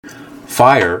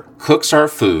Fire cooks our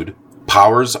food,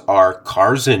 powers our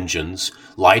car's engines,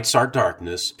 lights our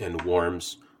darkness, and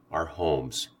warms our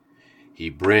homes.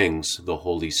 He brings the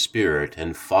Holy Spirit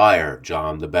and fire,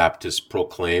 John the Baptist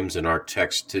proclaims in our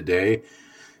text today.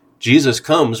 Jesus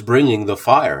comes bringing the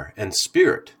fire and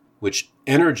spirit, which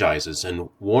energizes and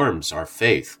warms our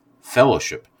faith,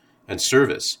 fellowship, and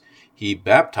service. He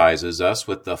baptizes us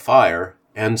with the fire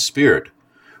and spirit,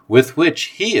 with which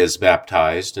he is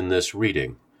baptized in this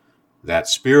reading. That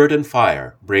spirit and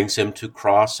fire brings him to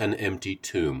cross an empty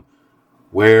tomb.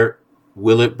 Where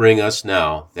will it bring us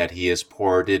now that he has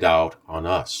poured it out on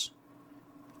us?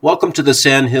 Welcome to the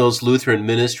Sandhills Lutheran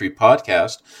Ministry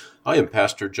Podcast. I am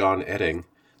Pastor John Edding.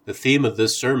 The theme of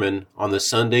this sermon on the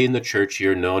Sunday in the church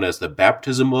year known as the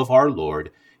Baptism of our Lord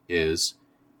is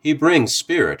He brings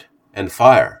spirit and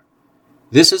fire.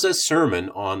 This is a sermon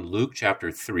on Luke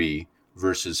chapter 3,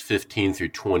 verses 15 through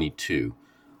 22.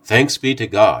 Thanks be to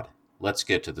God. Let's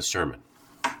get to the sermon.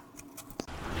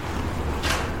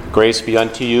 Grace be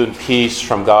unto you and peace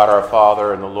from God our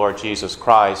Father and the Lord Jesus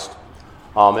Christ.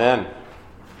 Amen.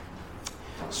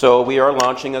 So we are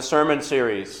launching a sermon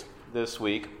series this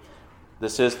week.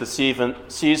 This is the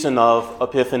season of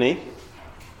Epiphany.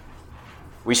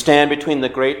 We stand between the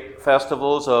great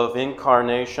festivals of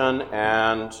Incarnation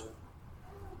and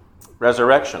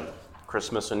Resurrection,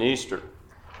 Christmas and Easter.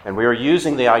 And we are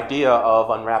using the idea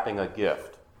of unwrapping a gift.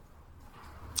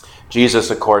 Jesus,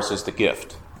 of course, is the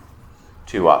gift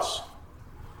to us.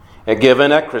 And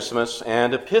given at Christmas,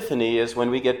 and Epiphany is when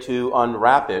we get to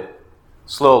unwrap it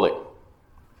slowly,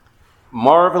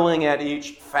 marveling at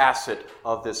each facet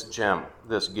of this gem,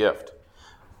 this gift.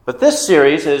 But this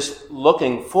series is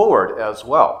looking forward as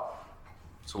well.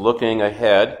 It's looking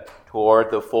ahead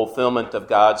toward the fulfillment of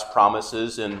God's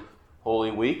promises in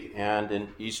Holy Week and in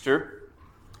Easter.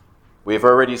 We've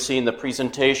already seen the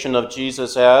presentation of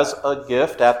Jesus as a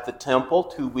gift at the temple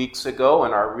 2 weeks ago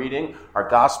in our reading, our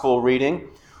gospel reading,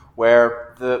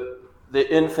 where the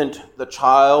infant, the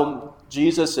child,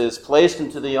 Jesus is placed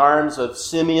into the arms of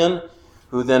Simeon,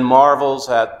 who then marvels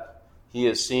at he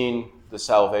has seen the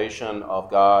salvation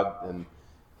of God and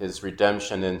his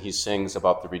redemption, and he sings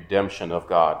about the redemption of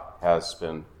God has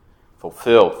been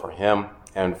fulfilled for him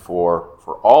and for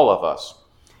all of us.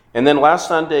 And then last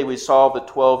Sunday we saw the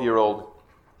 12-year-old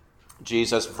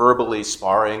Jesus verbally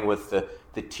sparring with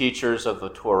the teachers of the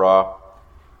Torah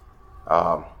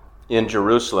in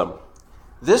Jerusalem.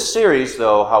 This series,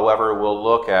 though, however, will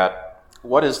look at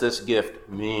what does this gift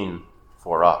mean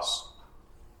for us.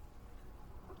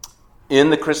 In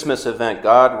the Christmas event,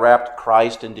 God wrapped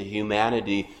Christ into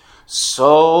humanity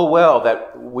so well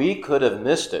that we could have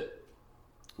missed it.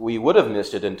 We would have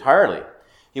missed it entirely.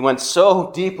 He went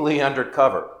so deeply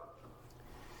undercover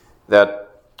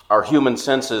that our human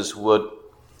senses would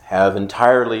have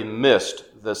entirely missed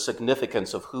the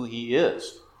significance of who he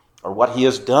is or what he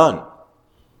has done.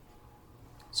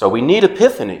 So we need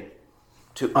Epiphany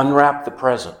to unwrap the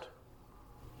present,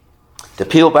 to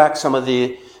peel back some of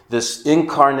this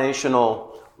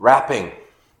incarnational wrapping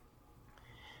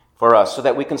for us so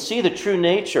that we can see the true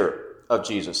nature of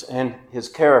Jesus and his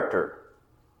character,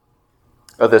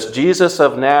 of this Jesus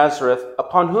of Nazareth,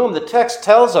 upon whom the text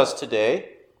tells us today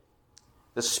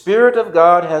the Spirit of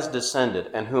God has descended,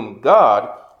 and whom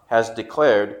God has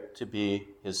declared to be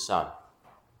his Son.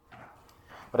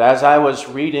 But as I was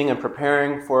reading and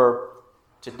preparing for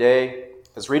today,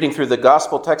 as reading through the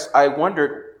gospel text, I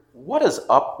wondered, what is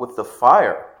up with the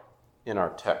fire in our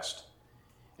text?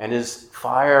 And is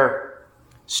fire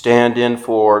stand in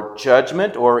for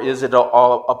judgment, or is it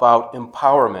all about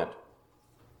empowerment?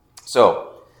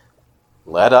 So,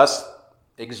 let us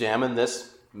examine this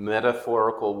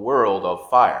metaphorical world of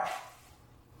fire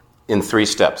in 3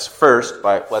 steps. First,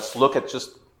 let's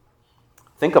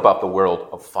think about the world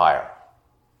of fire.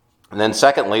 And then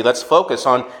secondly, let's focus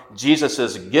on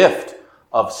Jesus' gift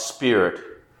of spirit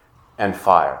and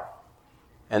fire.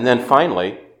 And then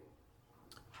finally,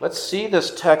 let's see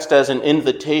this text as an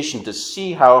invitation to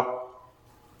see how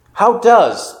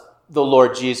does the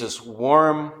Lord Jesus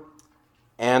warm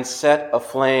and set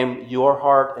aflame your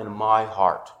heart and my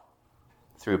heart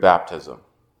through baptism.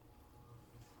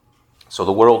 So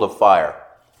the world of fire.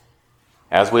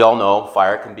 As we all know,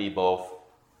 fire can be both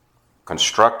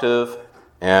constructive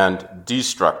and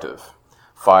destructive.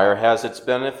 Fire has its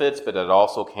benefits, but it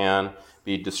also can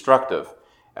be destructive.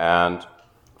 And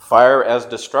fire as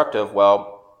destructive,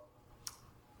 well,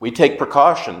 we take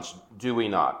precautions, do we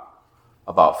not,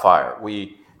 about fire?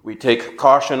 We take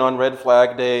caution on red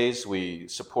flag days. We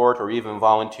support or even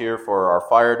volunteer for our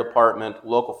fire department,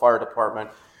 local fire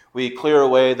department. We clear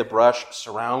away the brush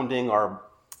surrounding our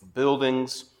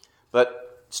buildings.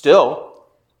 But Still,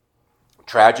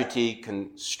 tragedy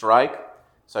can strike,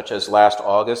 such as last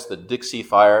August, the Dixie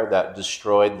Fire that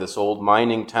destroyed this old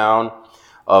mining town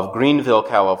of Greenville,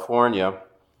 California.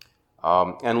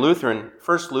 And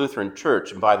First Lutheran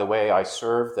Church, and by the way, I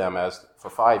served them for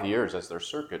 5 years as their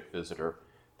circuit visitor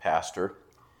pastor.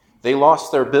 They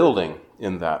lost their building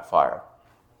in that fire.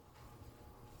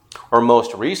 Or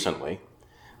most recently,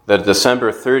 the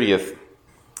December 30th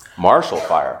Marshall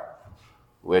Fire,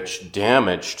 which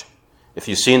damaged, if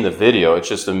you've seen the video, it's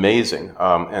just amazing.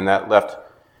 And that left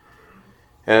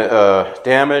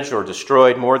damaged or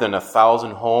destroyed more than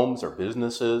 1,000 homes or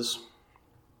businesses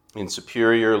in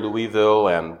Superior, Louisville,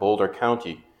 and Boulder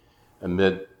County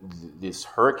amid these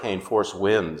hurricane-force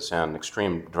winds and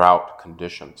extreme drought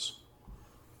conditions.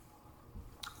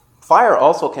 Fire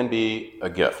also can be a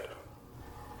gift.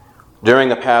 During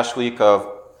the past week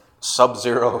of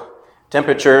sub-zero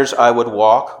temperatures, I would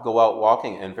go out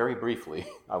walking, and very briefly,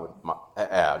 I would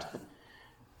add.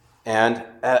 And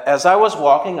as I was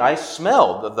walking, I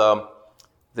smelled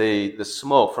the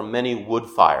smoke from many wood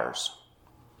fires,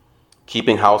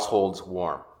 keeping households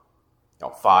warm.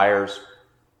 Fire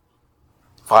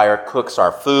cooks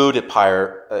our food, it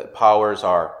powers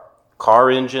our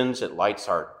car engines, it lights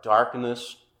our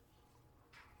darkness,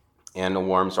 and it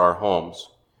warms our homes.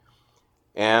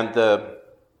 And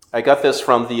I got this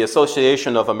from the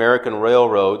Association of American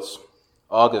Railroads,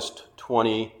 August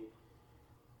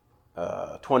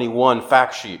 21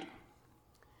 fact sheet.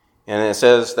 And it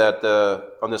says that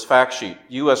on this fact sheet,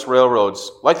 U.S.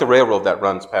 railroads, like the railroad that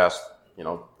runs past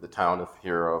the town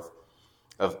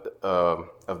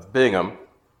of Bingham,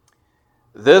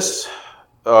 this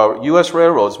U.S.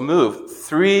 railroads moved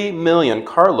 3 million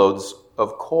carloads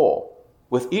of coal,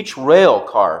 with each rail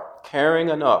car carrying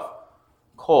enough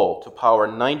coal to power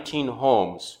 19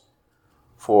 homes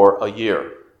for a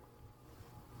year.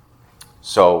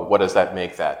 So what does that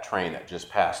make that train that just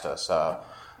passed us?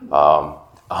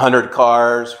 100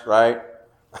 cars, right?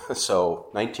 So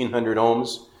 1,900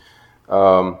 homes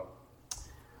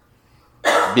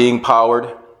being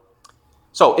powered.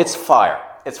 So it's fire.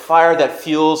 It's fire that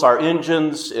fuels our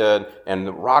engines and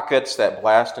the rockets that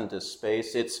blast into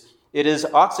space. It is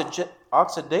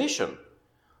oxidation,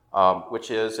 which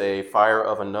is a fire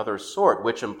of another sort,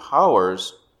 which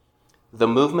empowers the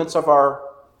movements of our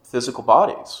physical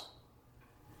bodies.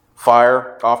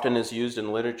 Fire often is used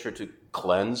in literature to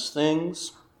cleanse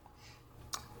things.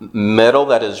 Metal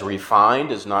that is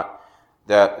refined is not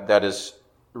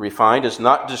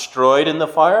destroyed in the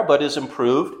fire, but is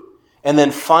improved. And then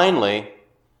finally,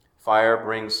 fire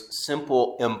brings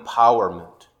simple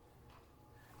empowerment,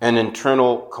 an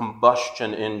internal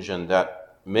combustion engine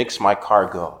that makes my car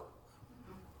go.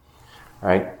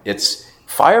 Right?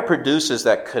 Fire produces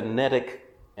that kinetic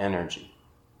energy.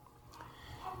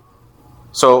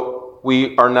 So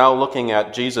we are now looking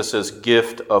at Jesus'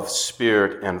 gift of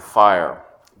spirit and fire.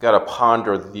 You've got to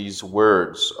ponder these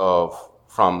words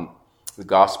from the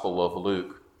Gospel of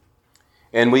Luke.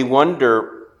 And we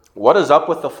wonder, what is up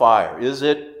with the fire? Is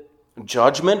it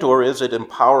judgment or is it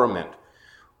empowerment?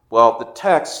 Well, the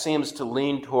text seems to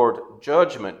lean toward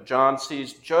judgment. John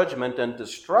sees judgment and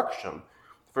destruction.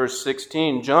 Verse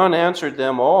 16, John answered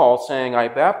them all, saying, I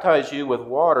baptize you with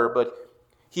water, but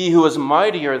he who is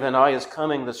mightier than I is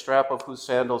coming, the strap of whose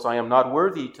sandals I am not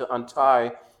worthy to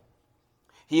untie.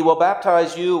 He will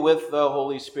baptize you with the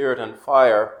Holy Spirit and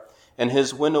fire, and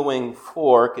his winnowing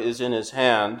fork is in his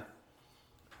hand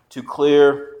to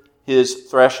clear his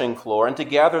threshing floor and to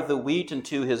gather the wheat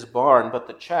into his barn, but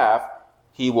the chaff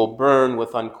he will burn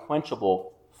with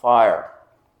unquenchable fire.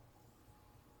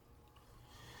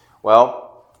 Well,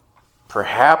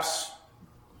 perhaps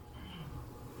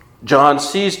John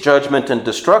sees judgment and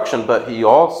destruction, but he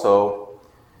also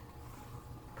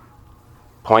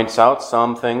points out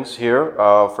some things here.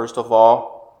 First of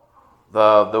all,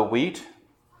 the wheat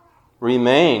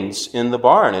remains in the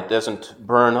barn. It doesn't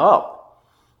burn up.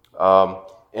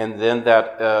 And then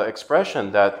that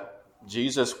expression that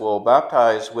Jesus will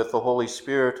baptize with the Holy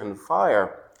Spirit and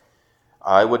fire,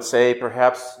 I would say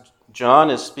perhaps John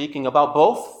is speaking about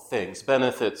both things,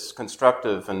 benefits,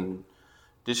 constructive and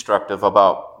destructive,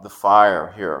 about the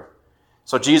fire here.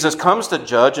 So Jesus comes to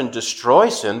judge and destroy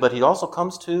sin, but he also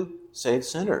comes to save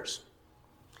sinners.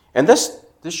 And this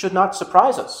should not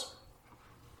surprise us,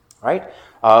 right?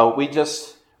 We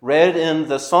just read in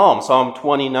the Psalm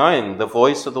 29, the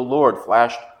voice of the Lord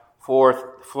flashed forth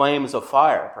flames of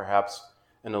fire, perhaps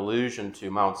an allusion to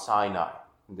Mount Sinai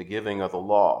and the giving of the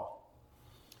law.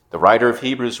 The writer of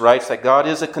Hebrews writes that God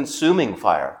is a consuming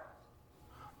fire,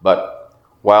 but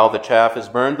while the chaff is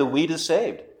burned, the wheat is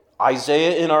saved.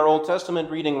 Isaiah in our Old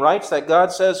Testament reading writes that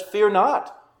God says, fear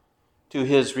not, to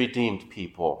his redeemed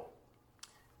people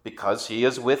because he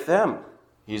is with them.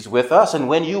 He's with us. And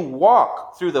when you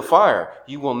walk through the fire,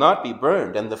 you will not be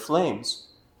burned, and the flames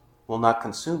will not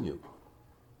consume you.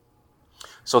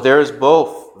 So there is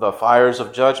both the fires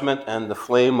of judgment and the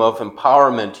flame of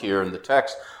empowerment here in the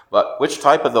text. But which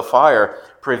type of the fire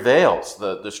prevails,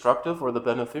 the destructive or the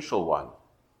beneficial one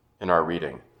in our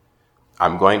reading?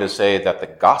 I'm going to say that the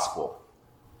gospel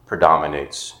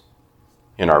predominates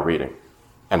in our reading.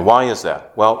 And why is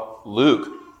that? Well,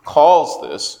 Luke calls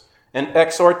this an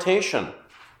exhortation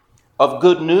of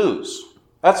good news.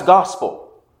 That's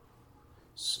gospel.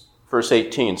 Verse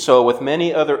 18, so with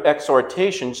many other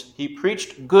exhortations, he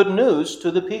preached good news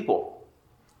to the people.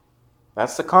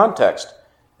 That's the context.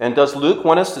 And does Luke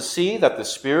want us to see that the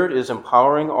Spirit is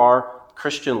empowering our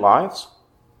Christian lives?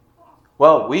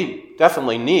 Well, we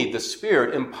definitely need the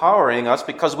Spirit empowering us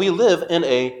because we live in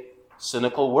a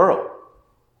cynical world.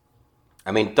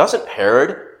 I mean, doesn't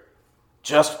Herod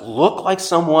just look like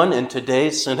someone in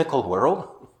today's cynical world?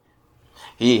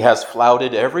 He has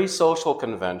flouted every social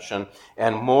convention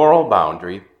and moral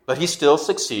boundary, but he still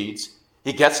succeeds.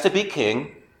 He gets to be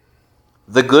king.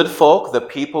 The good folk, the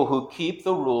people who keep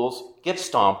the rules, get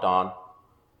stomped on.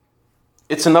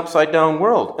 It's an upside-down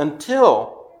world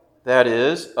until, that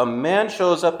is, a man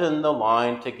shows up in the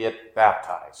line to get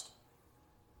baptized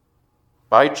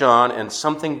by John, and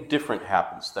something different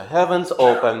happens. The heavens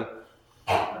open,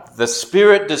 the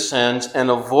Spirit descends, and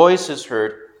a voice is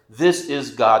heard, "This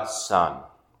is God's Son."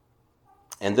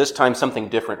 And this time something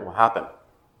different will happen.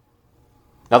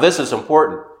 Now this is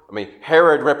important. I mean,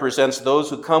 Herod represents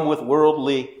those who come with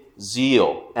worldly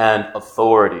zeal and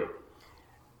authority.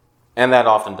 And that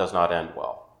often does not end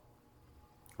well.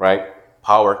 Right?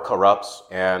 Power corrupts,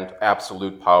 and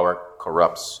absolute power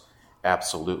corrupts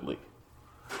absolutely.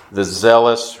 The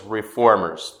zealous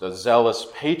reformers, the zealous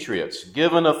patriots,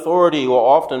 given authority will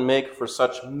often make for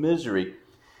such misery.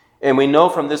 And we know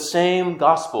from this same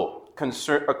gospel,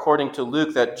 according to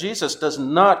Luke, that Jesus does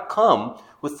not come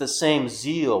with the same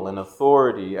zeal and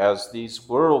authority as these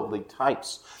worldly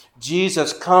types.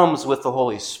 Jesus comes with the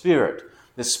Holy Spirit,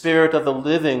 the Spirit of the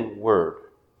living Word,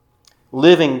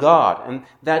 living God. And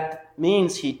that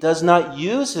means he does not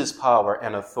use his power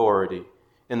and authority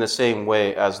in the same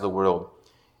way as the world.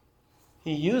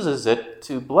 He uses it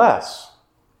to bless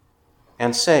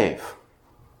and save.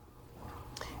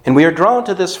 And we are drawn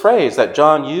to this phrase that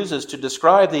John uses to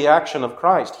describe the action of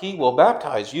Christ. He will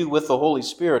baptize you with the Holy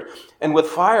Spirit and with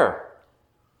fire.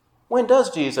 When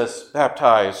does Jesus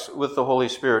baptize with the Holy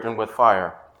Spirit and with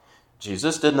fire?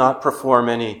 Jesus did not perform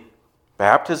any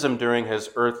baptism during his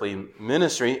earthly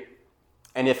ministry.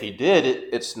 And if he did,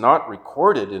 it's not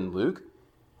recorded in Luke.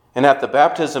 And at the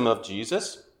baptism of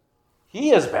Jesus, he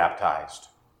is baptized.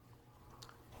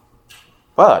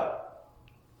 But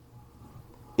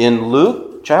in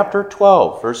Luke chapter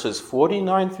 12, verses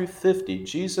 49 through 50,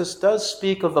 Jesus does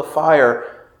speak of the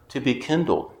fire to be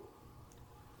kindled.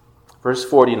 Verse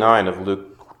 49 of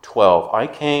Luke 12, I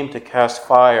came to cast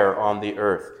fire on the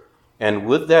earth, and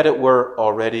would that it were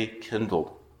already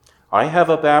kindled. I have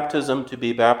a baptism to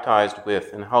be baptized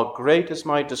with, and how great is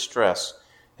my distress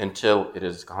until it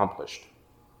is accomplished.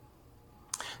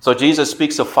 So Jesus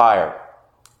speaks of fire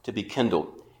to be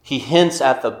kindled. He hints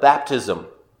at the baptism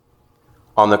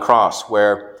on the cross,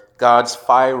 where God's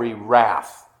fiery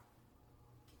wrath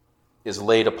is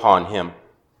laid upon him.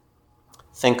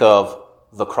 Think of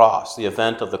the cross, the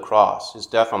event of the cross, his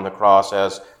death on the cross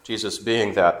as Jesus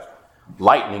being that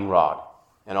lightning rod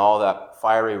and all that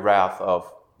fiery wrath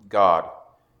of God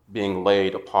being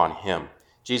laid upon him.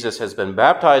 Jesus has been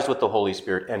baptized with the Holy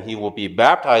Spirit, and he will be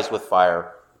baptized with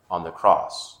fire on the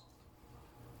cross.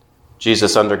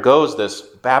 Jesus undergoes this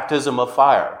baptism of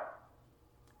fire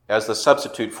as the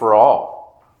substitute for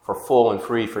all, for full and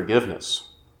free forgiveness.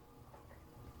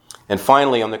 And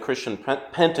finally, on the Christian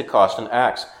Pentecost in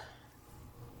Acts,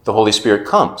 the Holy Spirit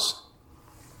comes.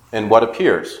 And what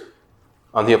appears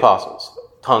on the apostles?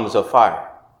 Tongues of fire.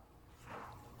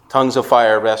 Tongues of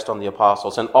fire rest on the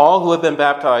apostles. And all who have been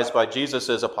baptized by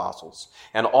Jesus' apostles,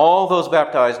 and all those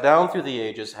baptized down through the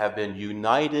ages, have been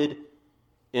united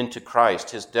into Christ,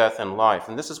 his death and life.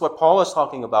 And this is what Paul is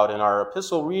talking about in our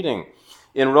epistle reading.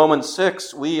 In Romans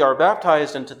 6, we are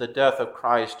baptized into the death of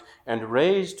Christ and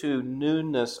raised to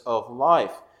newness of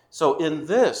life. So in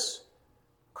this,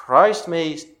 Christ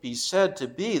may be said to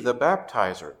be the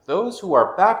baptizer. Those who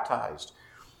are baptized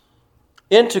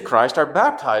into Christ are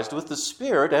baptized with the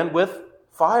Spirit and with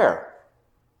fire,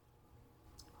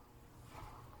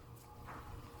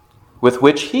 with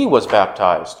which he was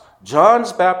baptized.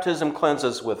 John's baptism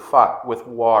cleanses with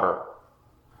water.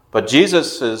 But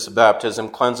Jesus' baptism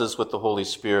cleanses with the Holy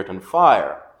Spirit and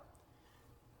fire.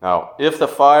 Now, if the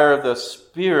fire of the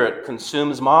Spirit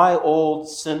consumes my old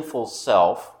sinful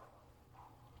self,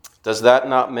 does that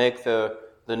not make the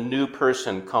new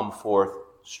person come forth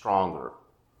stronger?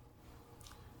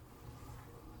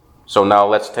 So now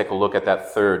let's take a look at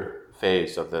that third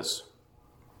phase of this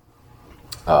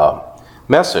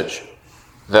message,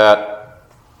 that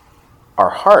our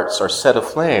hearts are set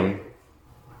aflame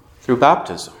through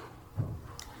baptism.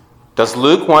 Does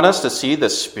Luke want us to see the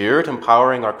Spirit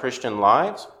empowering our Christian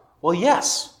lives? Well,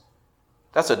 yes.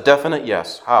 That's a definite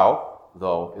yes. How,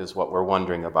 though, is what we're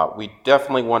wondering about. We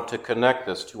definitely want to connect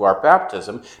this to our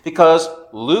baptism because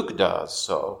Luke does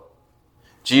so.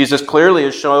 Jesus clearly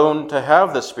is shown to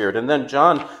have the Spirit, and then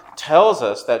John tells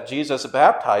us that Jesus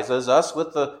baptizes us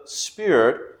with the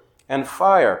Spirit and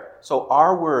fire. So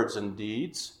our words and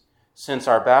deeds, since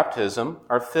our baptism,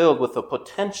 are filled with the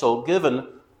potential given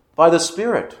by the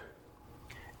Spirit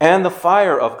and the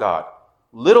fire of God.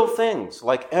 Little things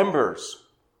like embers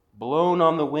blown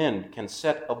on the wind can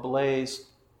set ablaze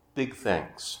big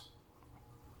things.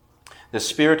 The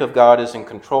Spirit of God is in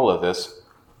control of this.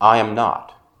 I am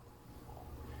not.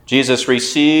 Jesus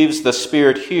receives the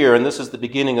Spirit here, and this is the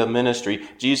beginning of ministry.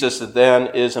 Jesus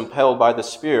then is impelled by the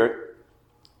Spirit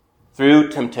through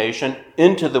temptation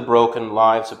into the broken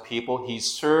lives of people. He's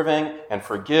serving and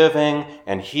forgiving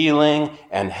and healing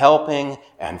and helping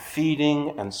and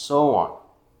feeding and so on.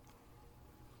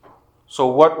 So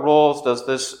what roles does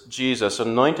this Jesus,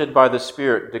 anointed by the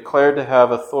Spirit, declared to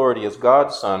have authority as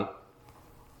God's Son,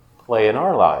 play in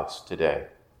our lives today?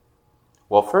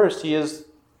 Well, first, he is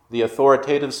the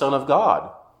authoritative Son of God.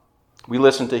 We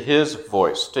listen to his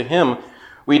voice. To him,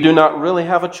 we do not really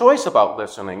have a choice about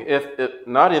listening,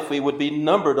 not if we would be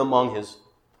numbered among his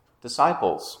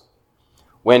disciples.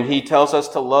 When he tells us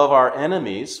to love our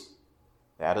enemies,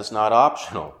 that is not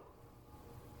optional.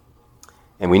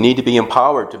 And we need to be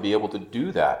empowered to be able to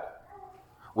do that.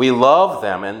 We love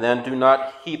them and then do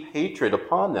not heap hatred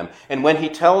upon them. And when he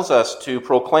tells us to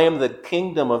proclaim the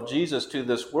kingdom of Jesus to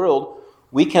this world,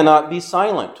 we cannot be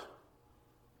silent.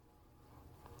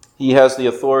 He has the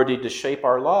authority to shape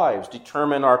our lives,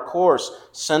 determine our course,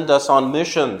 send us on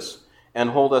missions,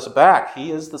 and hold us back.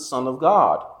 He is the Son of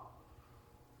God.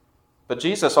 But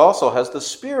Jesus also has the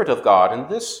Spirit of God, and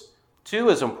this too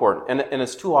is important, and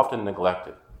it's too often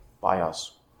neglected by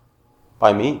us,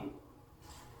 by me.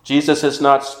 Jesus is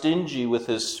not stingy with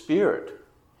his Spirit.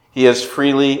 He has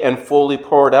freely and fully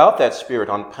poured out that Spirit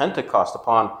on Pentecost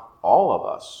upon all of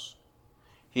us.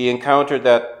 We encountered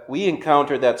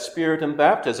that Spirit in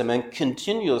baptism, and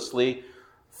continuously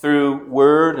through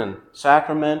word and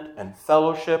sacrament and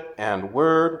fellowship and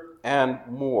word and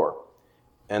more.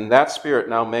 And that Spirit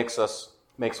now makes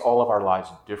all of our lives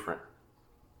different.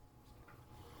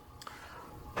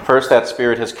 First, that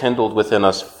Spirit has kindled within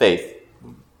us faith.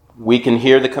 We can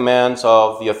hear the commands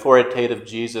of the authoritative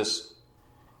Jesus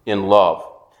in love.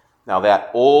 Now, that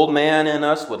old man in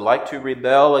us would like to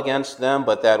rebel against them,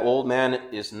 but that old man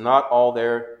is not all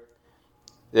there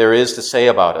is to say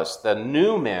about us. The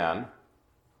new man,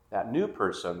 that new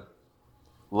person,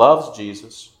 loves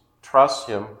Jesus, trusts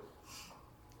him,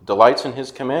 delights in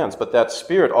his commands, but that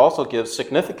Spirit also gives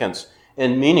significance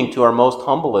and meaning to our most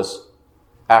humblest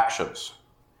actions.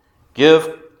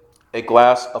 Give a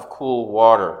glass of cool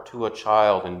water to a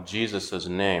child in Jesus'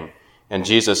 name. And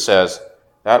Jesus says,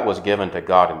 that was given to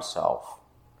God himself.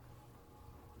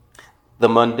 The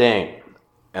mundane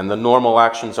and the normal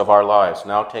actions of our lives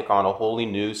now take on a wholly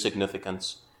new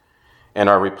significance and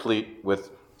are replete with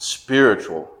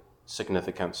spiritual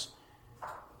significance.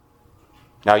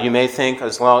 Now, you may think,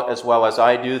 as well as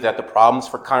I do, that the problems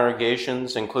for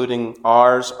congregations, including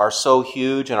ours, are so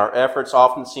huge and our efforts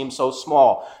often seem so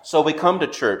small. So we come to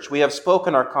church. We have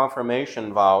spoken our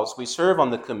confirmation vows. We serve on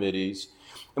the committees.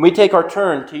 And we take our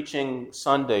turn teaching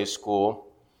Sunday school.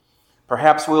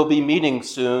 Perhaps we'll be meeting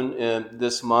soon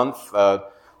this month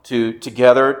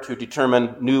together to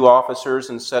determine new officers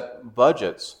and set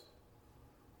budgets.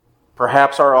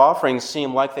 Perhaps our offerings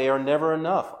seem like they are never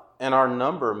enough, and our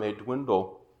number may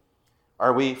dwindle.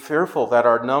 Are we fearful that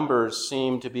our numbers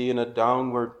seem to be in a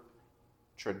downward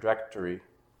trajectory?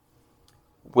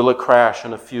 Will it crash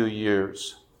in a few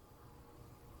years?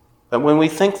 But when we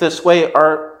think this way,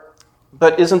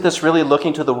 but isn't this really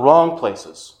looking to the wrong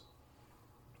places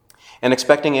and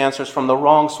expecting answers from the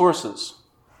wrong sources?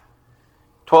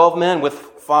 12 men with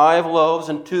 5 loaves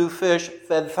and 2 fish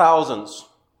fed thousands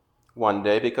one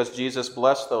day because Jesus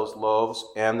blessed those loaves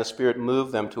and the Spirit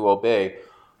moved them to obey.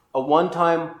 A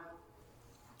one-time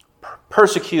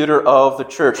persecutor of the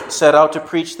church set out to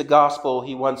preach the gospel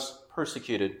he once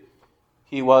persecuted.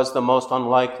 he was the most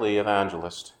unlikely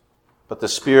evangelist. But the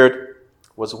Spirit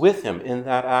was with him in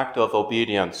that act of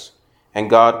obedience, and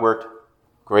God worked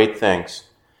great things.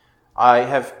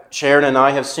 Sharon and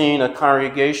I have seen a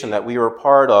congregation that we were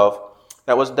part of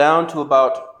that was down to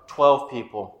about 12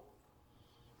 people.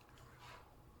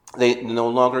 They no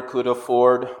longer could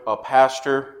afford a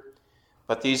pastor,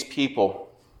 but these people,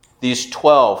 these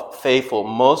 12 faithful,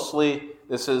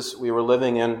 we were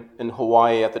living in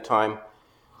Hawaii at the time,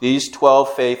 these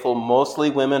 12 faithful, mostly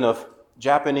women of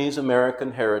Japanese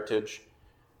American heritage,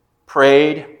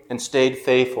 prayed and stayed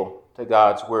faithful to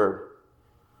God's word.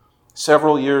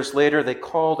 Several years later, they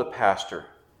called a pastor.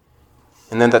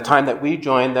 And then the time that we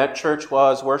joined, that church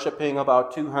was worshiping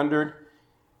about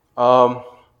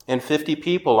 250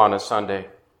 people on a Sunday.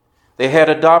 They had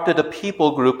adopted a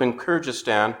people group in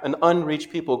Kyrgyzstan, an unreached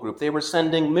people group. They were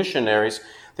sending missionaries.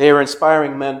 They were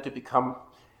inspiring men to become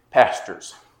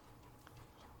pastors.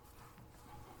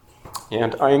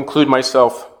 And I include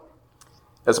myself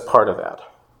as a part of that,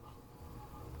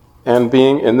 and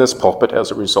being in this pulpit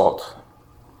as a result.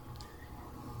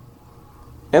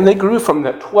 And they grew from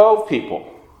that 12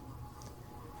 people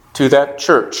to that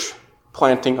church,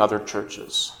 planting other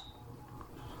churches.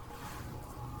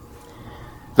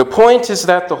 The point is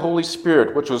that the Holy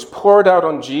Spirit, which was poured out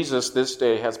on Jesus this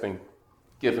day, has been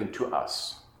given to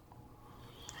us.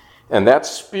 And that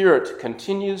Spirit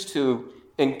continues to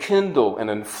enkindle and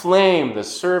inflame the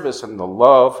service and the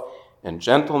love and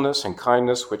gentleness and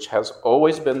kindness which has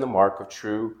always been the mark of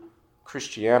true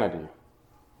Christianity.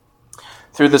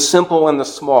 Through the simple and the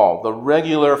small, the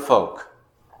regular folk,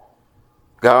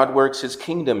 God works his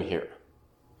kingdom here.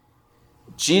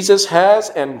 Jesus has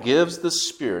and gives the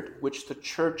Spirit which the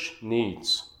church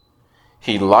needs.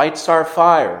 He lights our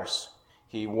fires.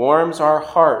 He warms our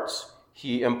hearts.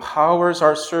 He empowers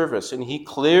our service, and he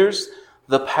clears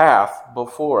the path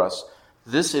before us.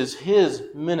 This is his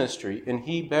ministry, and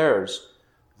he bears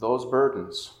those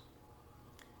burdens.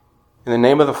 In the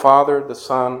name of the Father, the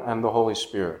Son, and the Holy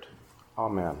Spirit.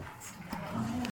 Amen.